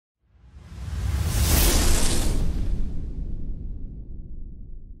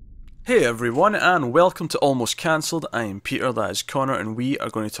Hey everyone, and welcome to Almost Cancelled. I am Peter, that is Connor, and we are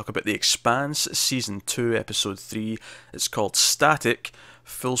going to talk about The Expanse, Season 2, Episode 3. It's called Static.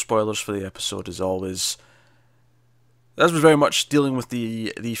 Full spoilers for the episode as always. This was very much dealing with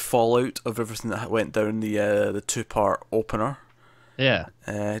the fallout of everything that went down the two-part opener. Yeah.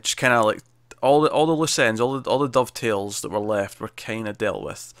 Just kind of like all the loose ends, all the dovetails that were left were kind of dealt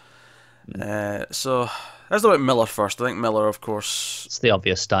with. So let's talk about Miller first. I think Miller, of course, It's the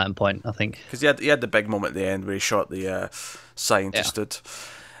obvious starting point, I think. because he had the big moment at the end where he shot the scientist Yeah.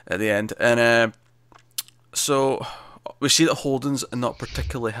 at the end, and so we see that Holden's not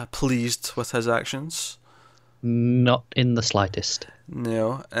particularly pleased with his actions. Not in the slightest.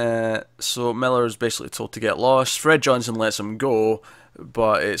 No, so Miller is basically told to get lost. Fred Johnson lets him go,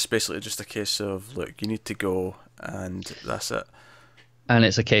 but it's basically just a case of, look, you need to go, and that's it. And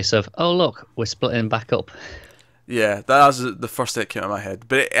it's a case of, oh, look, we're splitting back up. Yeah, that was the first thing that came to my head,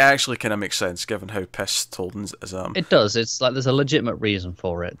 but it actually kind of makes sense given how pissed Holden is. It does. It's like there's a legitimate reason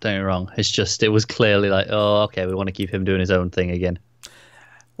for it. Don't get me wrong. It's just, it was clearly like, oh, okay, we want to keep him doing his own thing again.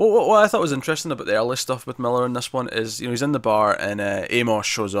 Well, what I thought was interesting about the early stuff with Miller in this one is, he's in the bar and Amos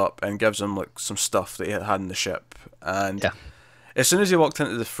shows up and gives him like some stuff that he had in the ship, and Yeah. as soon as he walked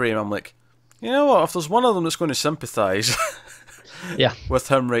into the frame, I'm like, you know what? If there's one of them that's going to sympathise Yeah. with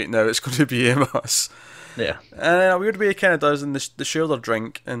him right now, it's going to be Amos. Yeah. And in a weird way, he kind of does, and they share their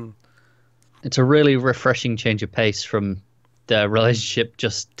drink, and It's a really refreshing change of pace from their relationship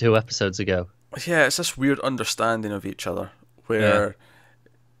just 2 episodes ago. yeah, it's this weird understanding of each other where.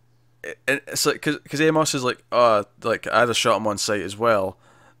 It's like because Amos is like, oh, like I had a shot him on sight as well,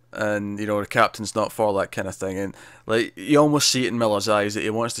 and the captain's not for that kind of thing, and like you almost see it in Miller's eyes that he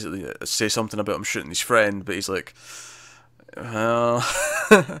wants to say something about him shooting his friend, but he's like, well,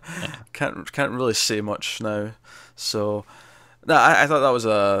 can't really say much now. So, no, I thought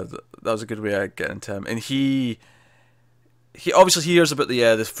that was a good way of getting to him, and he obviously hears about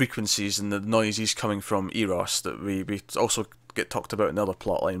the frequencies and the noises coming from Eros that we also get talked about in the other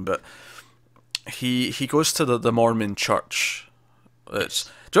plot line, but he goes to the Mormon church. Do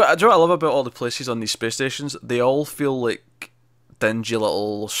you know what I love about all the places on these space stations? They all feel like dingy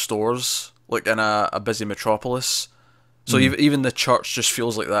little stores, like in a busy metropolis. So even the church just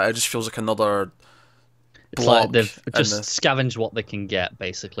feels like that. It just feels like another It's like block. they've in just the- scavenged what they can get,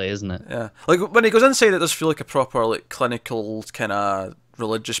 basically, isn't it? Yeah, like when he goes inside, it does feel like a proper like clinical kind of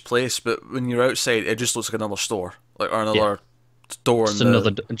religious place. But when you're outside, it just looks like another store, like or another door. Just in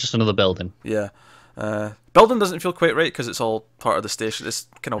the, another building. Yeah. Building doesn't feel quite right because it's all part of the station. It's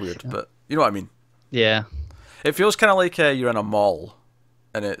kind of weird, but you know what I mean. Yeah. It feels kind of like you're in a mall,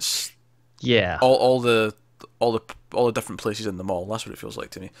 and it's Yeah. all the different places in the mall. That's what it feels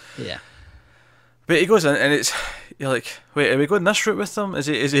like to me. Yeah. But he goes in, and you're like, wait, are we going this route with them? Is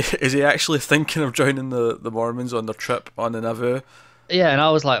he actually thinking of joining the Mormons on their trip on the Nauvoo? Yeah, and I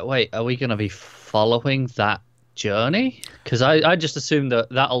was like, wait, are we going to be following that journey? Because I just assumed that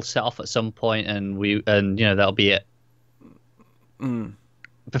that'll set off at some point, and that'll be it.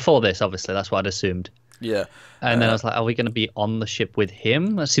 Before this, obviously, that's what I'd assumed. Yeah. And then I was like, are we going to be on the ship with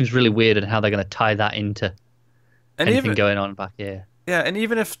him? That seems really weird, and how they're going to tie that into And anything even going on back here. Yeah, and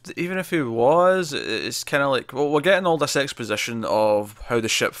even if he was, it's kind of like, well, we're getting all this exposition of how the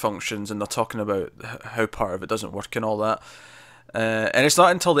ship functions, and they're talking about how part of it doesn't work and all that. And it's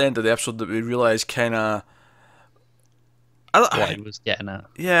not until the end of the episode that we realise kind of. What he was getting at.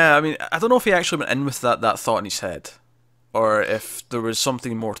 Yeah, I mean, I don't know if he actually went in with that thought in his head, or if there was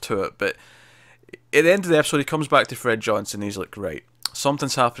something more to it. But at the end of the episode, he comes back to Fred Johnson. And he's like, right,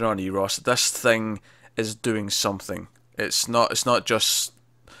 something's happening on Eros. This thing is doing something. It's not just.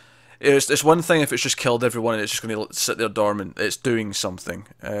 It's one thing if it's just killed everyone and it's just going to sit there dormant. It's doing something.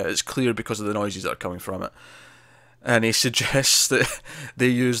 It's clear because of the noises that are coming from it. And he suggests that they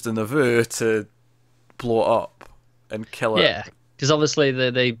used the Nauvoo to blow it up and kill it. Yeah, because obviously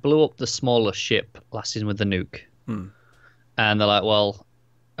they blew up the smaller ship last season with the nuke. And they're like, well,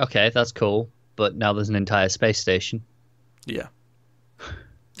 okay, that's cool, but now there's an entire space station. Yeah.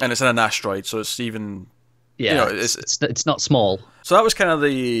 And it's in an asteroid, so it's even. Yeah, it's not small. So that was kind of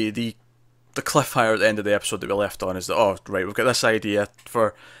the cliffhanger at the end of the episode that we left on, is that, oh, right, we've got this idea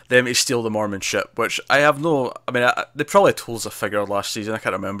for them to steal the Mormon ship, which I have no. I mean, they probably told us a figure last season, I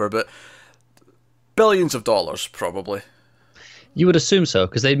can't remember, but billions of dollars, probably. You would assume so,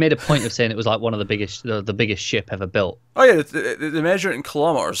 because they made a point of saying it was like one of the biggest ship ever built. Oh, yeah, they measure it in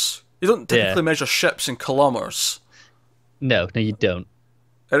kilometres. You don't typically measure ships in kilometres. No, you don't.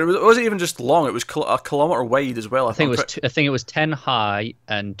 And it wasn't even just long; it was a kilometre wide as well. I think it was 10 high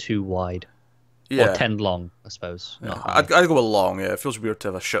and 2 wide. or Yeah. 10 long, I suppose. Yeah. Not high. I'd go with long. Yeah, it feels weird to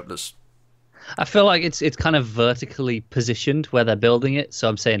have a ship that's. I feel like it's kind of vertically positioned where they're building it, so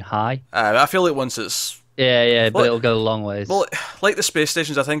I'm saying high. I feel like once it's. Yeah, yeah, but Well, it'll go a long ways. well, like the space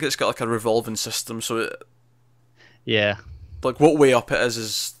stations, I think it's got like a revolving system, so Yeah, like what way up it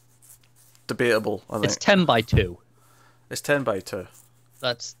is debatable. I think it's 10 by 2. it's 10 by 2.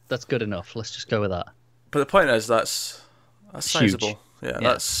 That's good enough. Let's just go with that. But the point is that's It's huge. sizable. Yeah,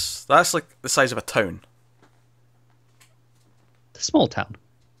 Yeah. that's like the size of a town. It's a small town.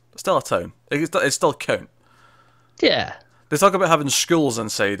 It's still a town. It's still a count. Yeah. They talk about having schools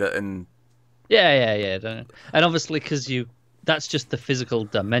inside it, and Yeah. And obviously, that's just the physical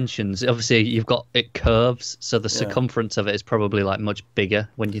dimensions. Obviously, you've got it curves, so the circumference of it is probably like much bigger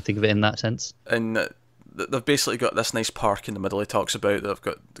when you think of it in that sense. they've basically got this nice park in the middle. He talks about they've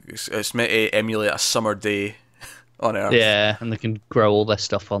got it's meant to emulate a summer day on Earth. Yeah, and they can grow all their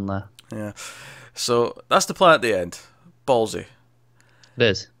stuff on there. Yeah. So that's the plan at the end. Ballsy. It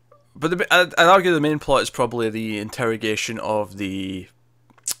is. But I'd argue the main plot is probably the interrogation of the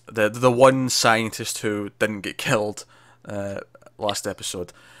one scientist who didn't get killed last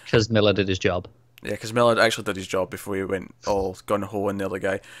episode. Because Miller did his job. Yeah, because Miller actually did his job before he went all gun ho on the other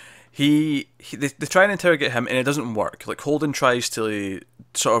guy. They try and interrogate him and it doesn't work. Like Holden tries to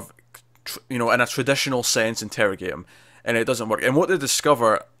sort of, in a traditional sense, interrogate him, and it doesn't work. And what they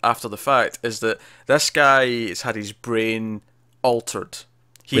discover after the fact is that this guy has had his brain altered.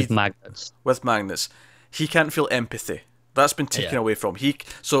 With magnets. With magnets. He can't feel empathy. That's been taken away from him.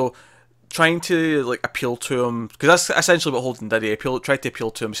 So trying to like appeal to him, because that's essentially what Holden did. He tried to appeal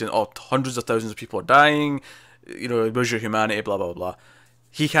to him, saying, "Oh, hundreds of thousands of people are dying. Where's your humanity?" Blah blah blah.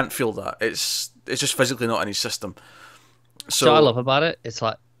 He can't feel that. It's just physically not in his system. So what I love about it, it's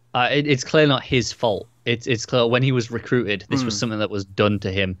like it's clearly not his fault. It's clear when he was recruited, this was something that was done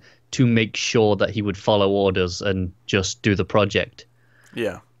to him to make sure that he would follow orders and just do the project.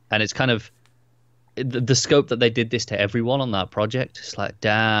 Yeah. And it's kind of the scope that they did this to everyone on that project. It's like,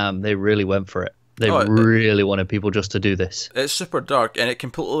 damn, they really went for it. They really wanted people just to do this. It's super dark, and it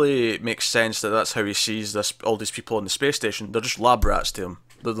completely makes sense that that's how he sees all these people on the space station. They're just lab rats to him.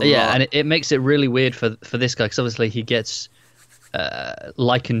 And it makes it really weird for this guy, because obviously he gets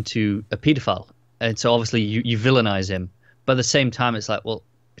likened to a paedophile, and so obviously you villainize him. But at the same time, it's like, well,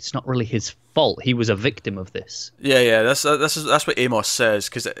 it's not really his fault. He was a victim of this. Yeah. That's what Amos says,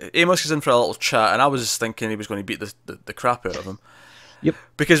 because Amos is in for a little chat, and I was just thinking he was going to beat the crap out of him. Yep.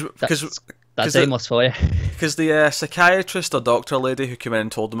 Because that's Amos for you. Because the psychiatrist or doctor lady who came in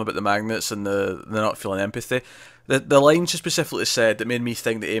and told them about the magnets and they're not feeling empathy, the line she specifically said that made me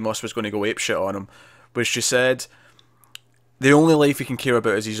think that Amos was going to go apeshit on him was she said, "The only life he can care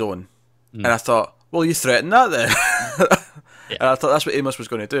about is his own." And I thought, well, you threatened that then. And I thought that's what Amos was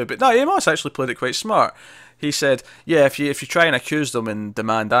going to do. But no, Amos actually played it quite smart. He said, yeah, if you try and accuse them and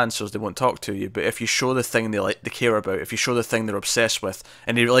demand answers, they won't talk to you. But if you show the thing they care about, if you show the thing they're obsessed with,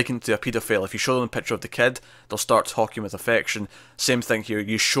 and they liken it to a paedophile, if you show them a picture of the kid, they'll start talking with affection. Same thing here.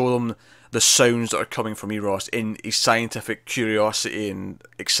 You show them the sounds that are coming from Eros, in his scientific curiosity and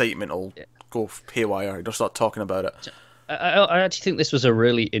excitement will go haywire. They'll start talking about it. I actually think this was a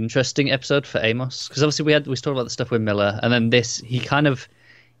really interesting episode for Amos, because obviously we talked about the stuff with Miller, and then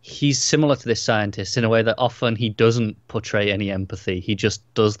he's similar to this scientist in a way that often he doesn't portray any empathy. He just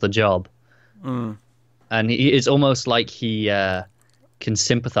does the job, and it's almost like he can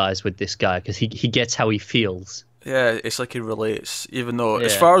sympathize with this guy because he gets how he feels. Yeah, it's like he relates, even though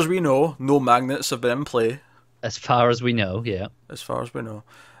as far as we know, no magnets have been in play. As far as we know, yeah. As far as we know.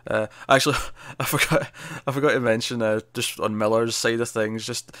 Actually, I forgot to mention just on Miller's side of things,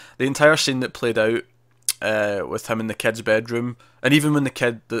 just the entire scene that played out with him in the kid's bedroom, and even when the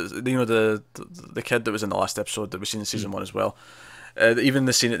kid, the kid that was in the last episode that we seen in season 1 as well, even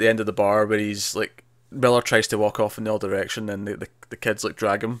the scene at the end of the bar where he's like, Miller tries to walk off in the other direction, and the kids like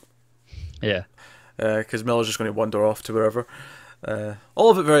drag him. Yeah. Because Miller's just going to wander off to wherever.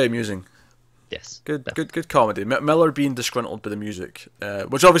 All of it very amusing. Yes. Good comedy. Miller being disgruntled by the music,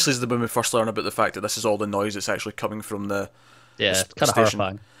 which obviously is when we first learn about the fact that this is all the noise that's actually coming from the it's kind of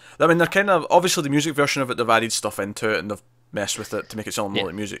horrifying. I mean, they're kind of obviously the music version of it. They've added stuff into it and they've messed with it to make it sound more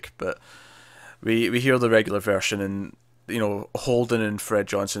like music. But we hear the regular version, and Holden and Fred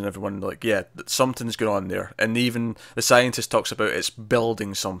Johnson and everyone like, yeah, something's going on there. And even the scientist talks about it's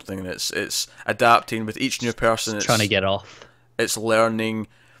building something, and it's adapting with each new person. It's trying to get off. It's learning.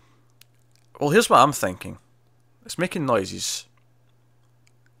 Well, here's what I'm thinking. It's making noises.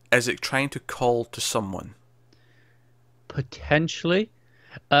 Is it trying to call to someone? Potentially.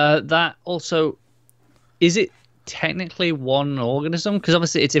 That also... Is it technically one organism? Because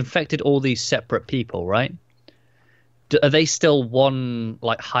obviously it's infected all these separate people, right? Are they still one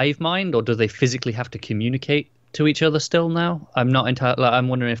like hive mind, or do they physically have to communicate to each other still now? I'm not entirely. Like, I'm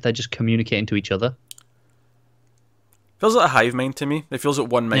wondering if they're just communicating to each other. Feels like a hive mind to me. It feels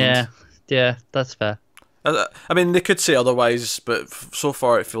like one mind. Yeah, yeah, that's fair. I mean, they could say otherwise, but so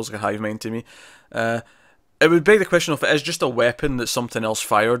far it feels like a hive mind to me. Uh, it would beg the question if it is just a weapon that something else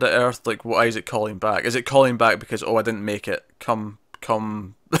fired at Earth. Like, why is it calling back? Is it calling back because I didn't make it? Come,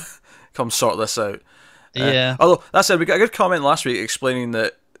 come, sort this out. Yeah, Although that said, we got a good comment last week explaining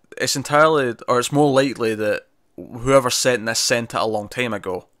that it's entirely, or it's more likely that whoever sent this sent it a long time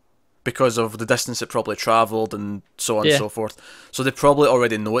ago, because of the distance it probably travelled and so on and yeah, so forth. So they probably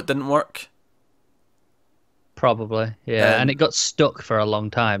already know it didn't work. probably. Yeah, and it got stuck for a long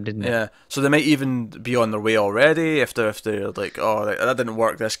time, didn't it? Yeah, so they might even be on their way already if they're like, oh, that didn't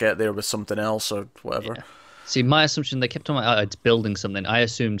work. Let's get there with something else or whatever. Yeah. See, my assumption, they kept on like, oh, it's building something. I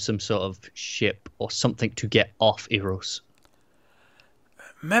assumed some sort of ship or something to get off Eros.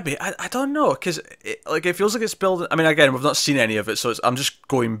 Maybe I don't know because it feels like it's building. I mean, again, we've not seen any of it, so I'm just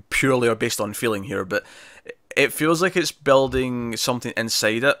going purely or based on feeling here. But it feels like it's building something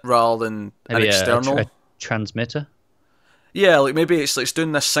inside it rather than Maybe an external. a transmitter. Yeah, like maybe it's like it's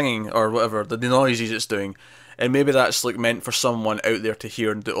doing this singing or whatever, the noises it's doing, and maybe that's like meant for someone out there to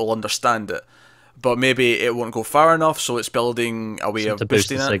hear and that will understand it. But maybe it won't go far enough, so it's building a way To of boost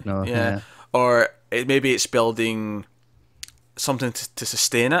boosting the it. signal. Yeah. Or maybe it's building something to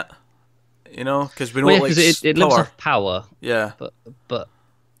sustain it. You know, because we know Well, yeah, it because likes it lives power. off power, Yeah. but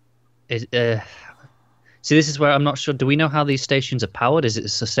it, see, this is where I'm not sure. Do we know how these stations are powered? Is it a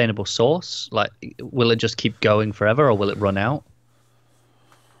sustainable source? Like, will it just keep going forever, or will it run out?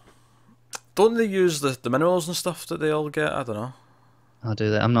 Don't they use the minerals and stuff that they all get? I don't know. I'll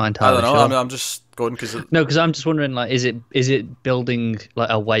do that. I'm not I entirely don't know. sure. I'm just going because No, because I'm just wondering, like, is it building like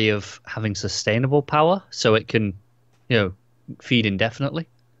a way of having sustainable power so it can, feed indefinitely?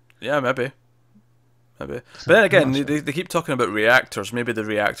 yeah, maybe. But then again, I'm not sure. they keep talking about reactors. Maybe the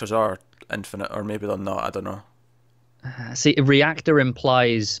reactors are infinite, or maybe they're not. I don't know. See, a reactor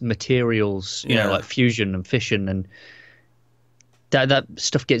implies materials, Yeah. like fusion and fission, and that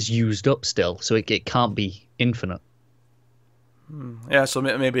stuff gets used up still, so it can't be infinite. Yeah, so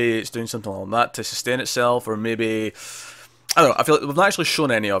maybe it's doing something like that to sustain itself, or maybe I don't know. I feel like we've not actually shown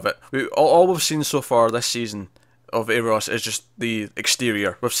any of it. All we've seen so far this season of Eros is just the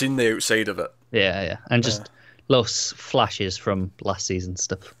exterior. We've seen the outside of it. Yeah, yeah, and just little flashes from last season's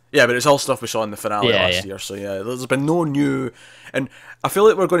stuff. Yeah, but it's all stuff we saw in the finale last year. So yeah, there's been no new, and I feel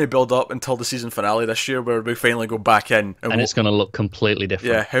like we're going to build up until the season finale this year, where we finally go back in, And it's going to look completely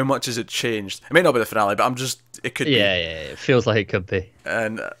different. yeah, how much has it changed? It may not be the finale, but it could be. Yeah, it feels like it could be.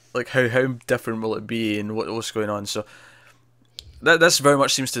 And like how different will it be, and what's going on? So this very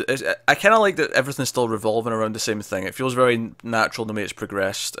much seems to. I kind of like that everything's still revolving around the same thing. It feels very natural the way it's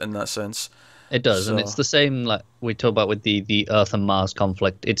progressed in that sense. It does, and it's the same like we talked about with the Earth and Mars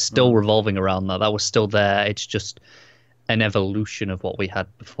conflict. It's still revolving around that. That was still there. It's just an evolution of what we had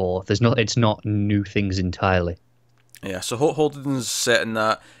before. It's not new things entirely. Yeah, so Holden's setting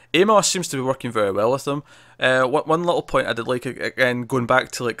that. Amos seems to be working very well with them. One little point I did like, again, going back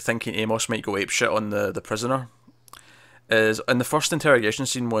to like thinking Amos might go apeshit on the prisoner, is in the first interrogation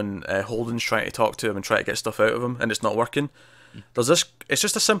scene when Holden's trying to talk to him and try to get stuff out of him and it's not working. There's this. It's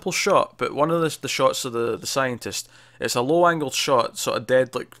just a simple shot, but one of the shots of the scientist, it's a low angled shot, sort of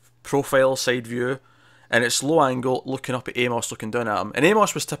dead like profile side view, and it's low angle looking up at Amos, looking down at him. And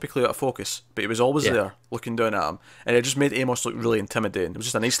Amos was typically out of focus, but he was always there looking down at him, and it just made Amos look really intimidating. It was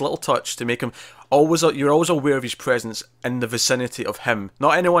just a nice little touch to make him you're always aware of his presence in the vicinity of him,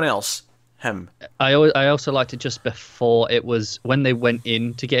 not anyone else. Him. I also liked it just before it was when they went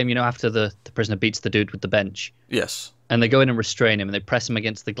in to get him. After the prisoner beats the dude with the bench. Yes. And they go in and restrain him, and they press him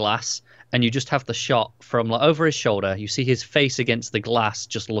against the glass, and you just have the shot from like over his shoulder. You see his face against the glass,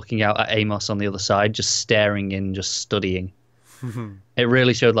 just looking out at Amos on the other side, just staring in, just studying. It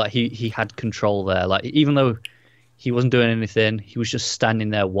really showed like he had control there. Like even though he wasn't doing anything, he was just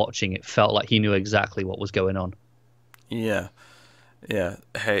standing there watching. It felt like he knew exactly what was going on. Yeah.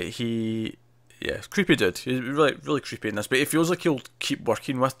 Hey, creepy dude. He's really, really creepy in this, but it feels like he'll keep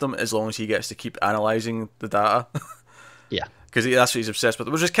working with them as long as he gets to keep analysing the data. Yeah. Because that's what he's obsessed with.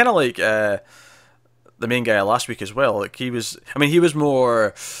 Which is kind of like the main guy last week as well. Like he had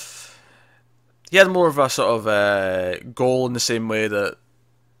more of a sort of goal in the same way that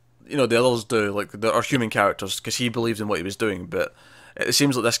the others do, like our human characters, because he believed in what he was doing. But it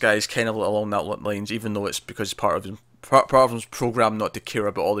seems like this guy is kind of along that lines, even though it's because part of his program not to care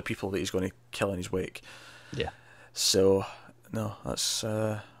about all the people that he's going to kill in his wake. Yeah. So no, that's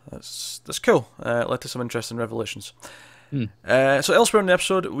cool. Led to some interesting revelations. So elsewhere in the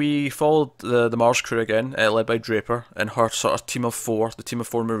episode, we followed the Mars crew again, led by Draper and her sort of team of four, the team of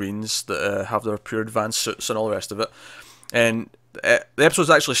four Marines that have their pure advanced suits and all the rest of it. And the episode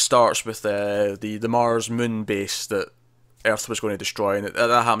actually starts with the Mars moon base that Earth was going to destroy, and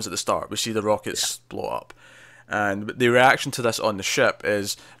that happens at the start. We see the rockets blow up. And the reaction to this on the ship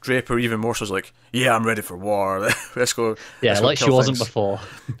is Draper even more so is like, yeah, I'm ready for war. let's go. Yeah, let's go like she kill wasn't things. before.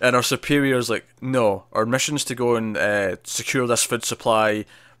 And our superior's like, no, our mission's to go and secure this food supply.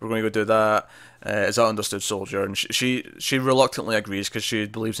 We're going to go do that. Is that understood, soldier? And she reluctantly agrees because she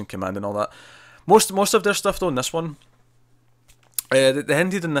believes in command and all that. Most of their stuff though in this one, they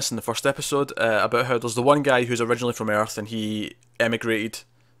hinted in this in the first episode about how there's the one guy who's originally from Earth and he emigrated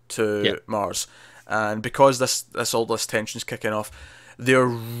to Mars. And because all this tension's kicking off, they're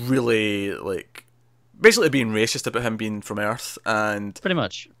really like basically being racist about him being from Earth and Pretty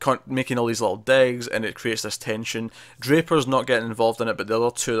much making all these little digs, and it creates this tension. Draper's not getting involved in it, but the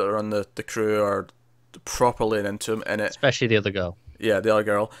other two that are on the crew are properly into him in it. Especially the other girl. Yeah, the other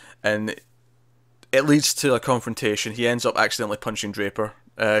girl, and it leads to a confrontation. He ends up accidentally punching Draper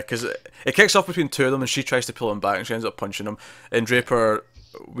because it kicks off between two of them, and she tries to pull him back, and she ends up punching him. And Draper,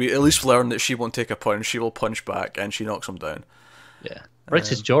 we at least learn that she won't take a punch, she will punch back, and she knocks him down. Yeah. Breaks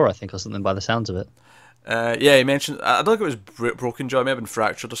his jaw, I think, or something by the sounds of it. Yeah, he mentioned, I don't think it was broken jaw, it may have been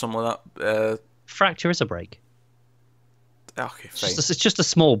fractured or something like that. Fracture is a break. Okay, fine. It's just a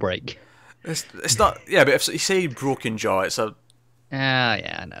small break. It's not, yeah, but if you say broken jaw, it's a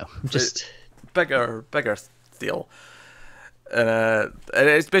Yeah, I know. Just bigger deal. And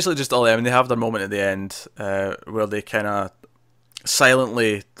it's basically just all them. I mean, they have their moment at the end where they kind of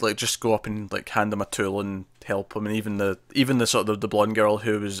silently like just go up and like hand him a tool and help him, and even the sort of the blonde girl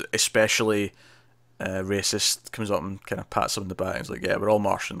who was especially racist comes up and kind of pats him in the back and is like, yeah, we're all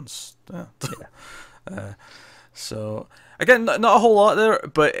Martians. So again, not a whole lot there,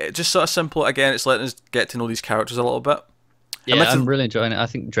 but it just sort of simple. Again, it's letting us get to know these characters a little bit. yeah, I'm really enjoying it. I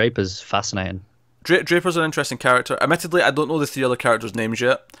think Draper's fascinating. Draper's an interesting character. Admittedly, I don't know the three other characters' names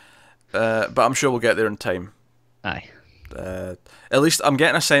yet, but I'm sure we'll get there in time. Aye. At least I'm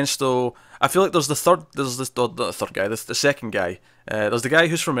getting a sense though. I feel like there's the third guy, the second guy. There's the guy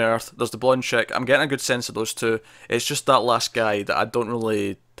who's from Earth. There's the blonde chick. I'm getting a good sense of those two. It's just that last guy that I don't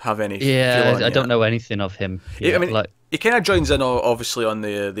really have any. Yeah, I don't know anything of him. I mean, he kind of joins in obviously on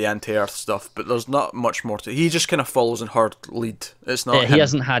the anti-Earth stuff, but there's not much more to. He just kind of follows in her lead. It's not. He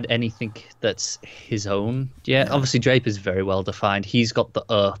hasn't had anything that's his own yet. Yeah. Obviously, Draper's very well defined. He's got the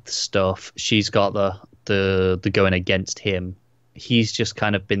Earth stuff. She's got the going against him. He's just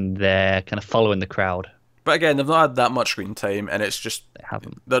kind of been there, kind of following the crowd. But again, they've not had that much screen time, and it's just they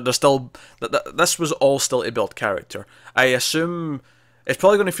haven't. They're still. This was all still to build character. I assume it's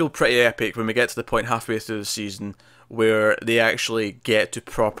probably going to feel pretty epic when we get to the point halfway through the season where they actually get to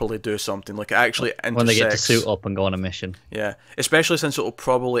properly do something, like it actually intersects. When they get to suit up and go on a mission. Yeah, especially since it will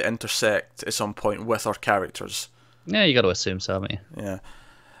probably intersect at some point with our characters. Yeah, you got to assume so, haven't you? Yeah.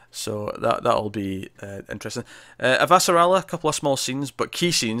 So that'll be interesting. Avasarala, a couple of small scenes, but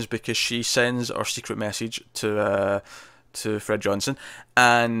key scenes because she sends our secret message to Fred Johnson,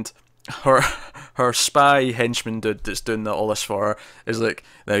 and her spy henchman dude that's doing all this for her is like,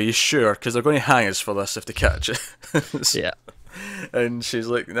 "Now, are you sure? Because they're going to hang us for this if they catch it." Yeah. And she's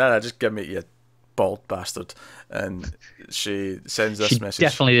like, "Nah, just give me, you bald bastard." And she sends this message. She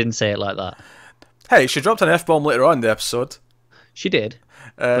definitely didn't say it like that. Hey, she dropped an F-bomb later on in the episode. She did.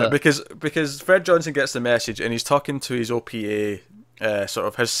 Because Fred Johnson gets the message and he's talking to his OPA, sort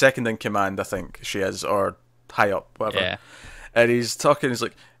of his second in command, I think she is, or high up, whatever. Yeah. And he's talking, he's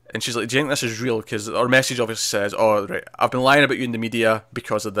like, and she's like, "Do you think this is real?" Because our message obviously says, "Oh, right, I've been lying about you in the media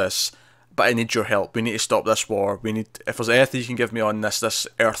because of this, but I need your help. We need to stop this war. We need, if there's anything you can give me on this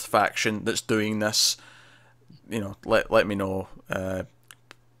Earth faction that's doing this, let me know," kind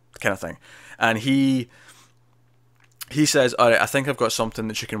of thing. And he says, "All right, I think I've got something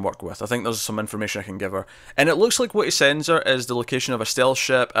that you can work with. I think there's some information I can give her." And it looks like what he sends her is the location of a stealth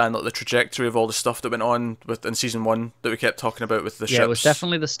ship and like the trajectory of all the stuff that went on in season 1 that we kept talking about with the ships. Yeah, it was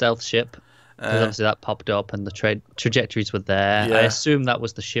definitely the stealth ship. Because obviously that popped up and the trajectories were there. Yeah. I assume that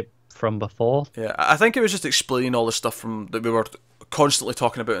was the ship from before. Yeah, I think it was just explaining all the stuff that we were constantly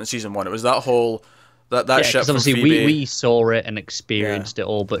talking about in season 1. It was that whole that ship from obviously Phoebe. we saw it and experienced it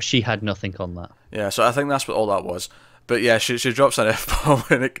all, but she had nothing on that. Yeah, so I think that's what all that was. But yeah, she drops an F bomb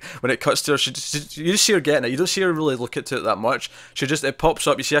when it cuts to her. You just see her getting it. You don't see her really look into it that much. It pops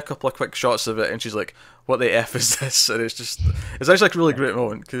up. You see a couple of quick shots of it, and she's like, "What the F is this?" And it's actually like a really great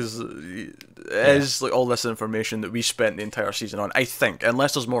moment because it is like all this information that we spent the entire season on. I think,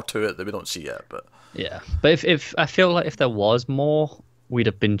 unless there's more to it that we don't see yet. But yeah, but if I feel like if there was more, we'd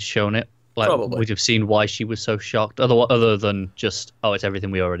have been shown it. Like probably we'd have seen why she was so shocked. Other than just it's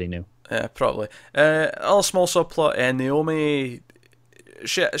everything we already knew. Yeah, probably. A small subplot. Naomi,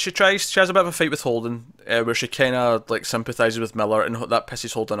 she has a bit of a fight with Holden, where she kind of like sympathizes with Miller, and that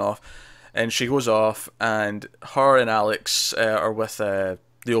pisses Holden off, and she goes off, and her and Alex are with the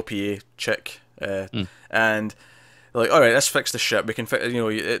OPA chick, and they're like, all right, let's fix the ship. We can fix,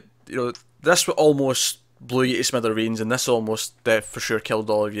 this almost blew you to smithereens, and this almost for sure killed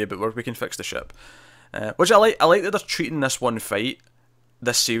all of you, but we can fix the ship. Which I like. I like that they're treating this one fight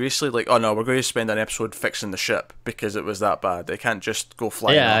this seriously. Like, oh no, we're going to spend an episode fixing the ship because it was that bad. They can't just go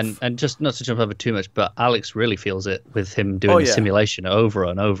flying off. And just not to jump over too much, but Alex really feels it with him doing the simulation over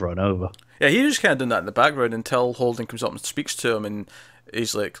and over and over. Yeah, he was kind of doing that in the background until Holden comes up and speaks to him, and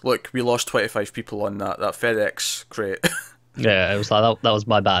he's like, look, we lost 25 people on that FedEx crate. Yeah, it was like, that was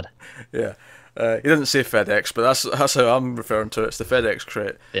my bad. Yeah. He doesn't say FedEx, but that's how I'm referring to it. It's the FedEx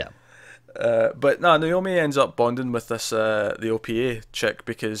crate. Yeah. But no, Naomi ends up bonding with this the OPA chick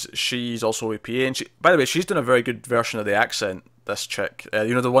because she's also OPA, and by the way, she's doing a very good version of the accent. This chick,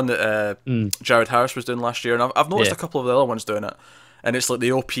 the one that Jared Harris was doing last year, and I've noticed a couple of the other ones doing it, and it's like the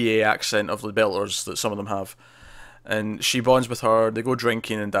OPA accent of the Belters that some of them have, and she bonds with her. They go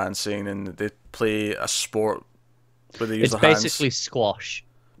drinking and dancing, and they play a sport where they use their hands. It's basically squash,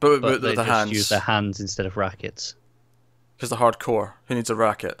 but they the just hands. use their hands instead of rackets. Because they're hardcore. Who needs a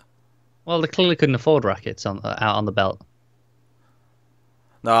racket? Well, they clearly couldn't afford rackets out on the belt.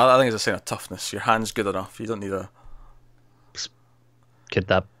 No, I think it's a sign of toughness. Your hand's good enough. You don't need a... Could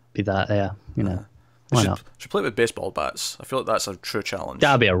that be that? Yeah, Why not? Should play it with baseball bats. I feel like that's a true challenge.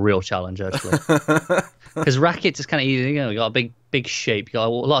 That'd be a real challenge, actually. Because rackets is kind of easy. You got a big shape. You got a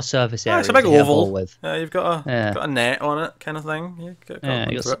lot of surface area. It's a big oval. With. Yeah, you've got a net on it, kind of thing. You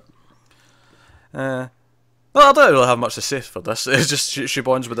Well, I don't really have much to say for this. It's just she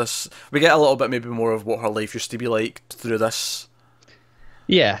bonds with this. We get a little bit maybe more of what her life used to be like through this.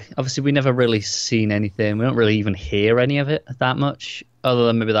 Yeah, obviously we never really seen anything. We don't really even hear any of it that much, other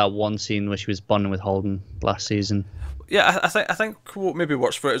than maybe that one scene where she was bonding with Holden last season. Yeah, I think what maybe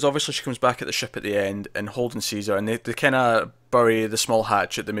works for it is obviously she comes back at the ship at the end, and Holden sees her, and they kind of bury the small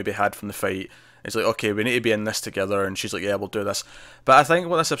hatchet they maybe had from the fight. It's like, okay, we need to be in this together, and she's like, yeah, we'll do this. But I think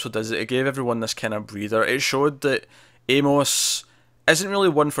what this episode does is it gave everyone this kind of breather. It showed that Amos isn't really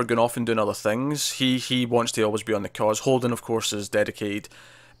one for going off and doing other things. He wants to always be on the cause. Holden, of course, is dedicated.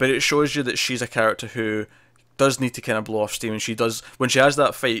 But it shows you that she's a character who does need to kind of blow off steam, and she does, when she has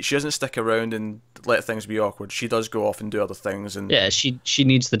that fight, she doesn't stick around and let things be awkward. She does go off and do other things. And yeah, she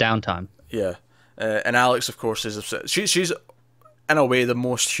needs the downtime. Yeah. And Alex, of course, is upset. She's in a way the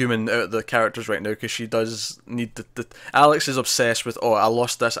most human out of the characters right now, because she does need the Alex is obsessed with, I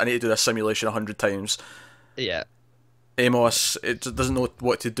lost this, I need to do this simulation 100 times. Yeah. Amos, it doesn't know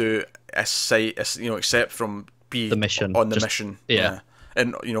what to do except from be the mission on the mission. Yeah.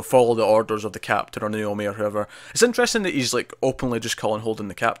 And follow the orders of the captain or Naomi or whoever. It's interesting that he's like openly just calling Holden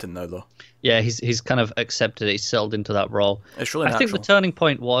the captain now, though. Yeah, he's kind of accepted it. He's settled into that role. It's really natural. I think the turning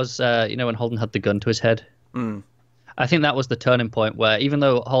point was when Holden had the gun to his head. I think that was the turning point where, even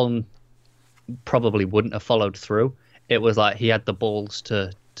though Holden probably wouldn't have followed through, it was like he had the balls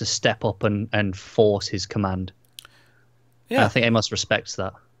to step up and force his command. Yeah, and I think Amos respects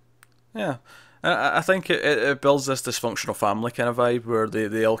that. Yeah. I think it builds this dysfunctional family kind of vibe where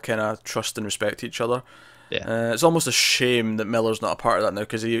they all kind of trust and respect each other. Yeah. It's almost a shame that Miller's not a part of that now,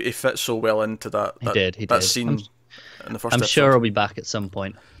 because he fits so well into that scene in the first episode. I'm sure he'll be back at some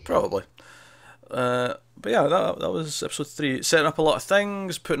point. Probably. But yeah, that was episode 3. Setting up a lot of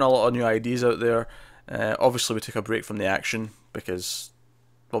things, putting a lot of new ideas out there. Obviously, we took a break from the action because,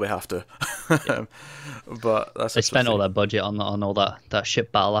 well, we have to. Yeah. But that's they spent all their budget on all that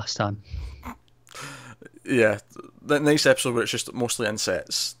ship battle last time. Yeah, that nice episode where it's just mostly in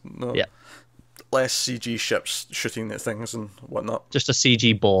sets. Yeah. Less CG ships shooting at things and whatnot. Just a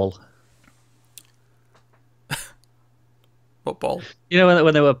CG ball. What ball?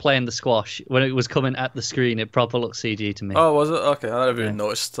 When they were playing the squash, when it was coming at the screen, it proper looked CG to me. Oh, was it? Okay, I never even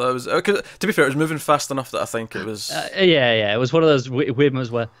noticed. To be fair, it was moving fast enough that I think it was... Yeah, it was one of those weird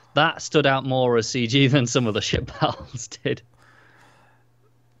moments where that stood out more as CG than some of the ship battles did.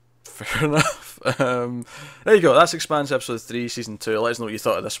 Fair enough. There you go. That's Expanse episode 3, season 2. Let us know what you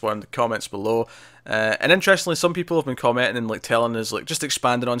thought of this one in the comments below. And interestingly, some people have been commenting and like telling us, like, just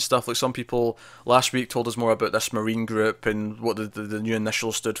expanding on stuff. Like, some people last week told us more about this Marine group and what the new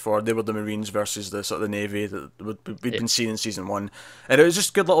initials stood for. They were the Marines versus the sort of the Navy that we'd been seeing in season 1. And it was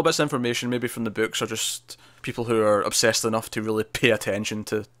just good little bits of information, maybe from the books, or just people who are obsessed enough to really pay attention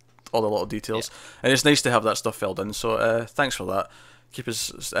to all the little details. And it's nice to have that stuff filled in. So thanks for that. Keep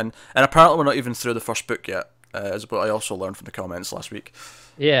us and apparently we're not even through the first book yet, is what I also learned from the comments last week.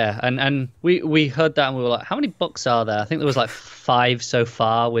 Yeah, and we heard that and we were like, how many books are there? I think there was like 5 so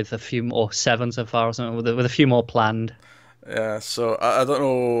far, with a few more, 7 so far or something, with a few more planned. Yeah, so I don't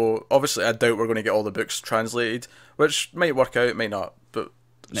know. Obviously, I doubt we're going to get all the books translated, which might work out, might not. But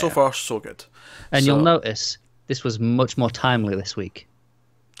so far, so good. And you'll notice this was much more timely this week.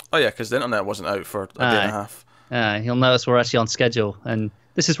 Oh yeah, because the internet wasn't out for a day and a half. You'll notice we're actually on schedule, and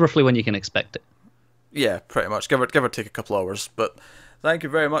this is roughly when you can expect it. Yeah, pretty much. Give or take a couple hours. But thank you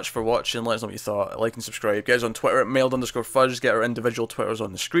very much for watching. Let us know what you thought. Like and subscribe. Get us on Twitter at mailed_fudge. Get our individual Twitters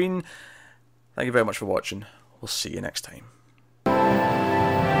on the screen. Thank you very much for watching. We'll see you next time.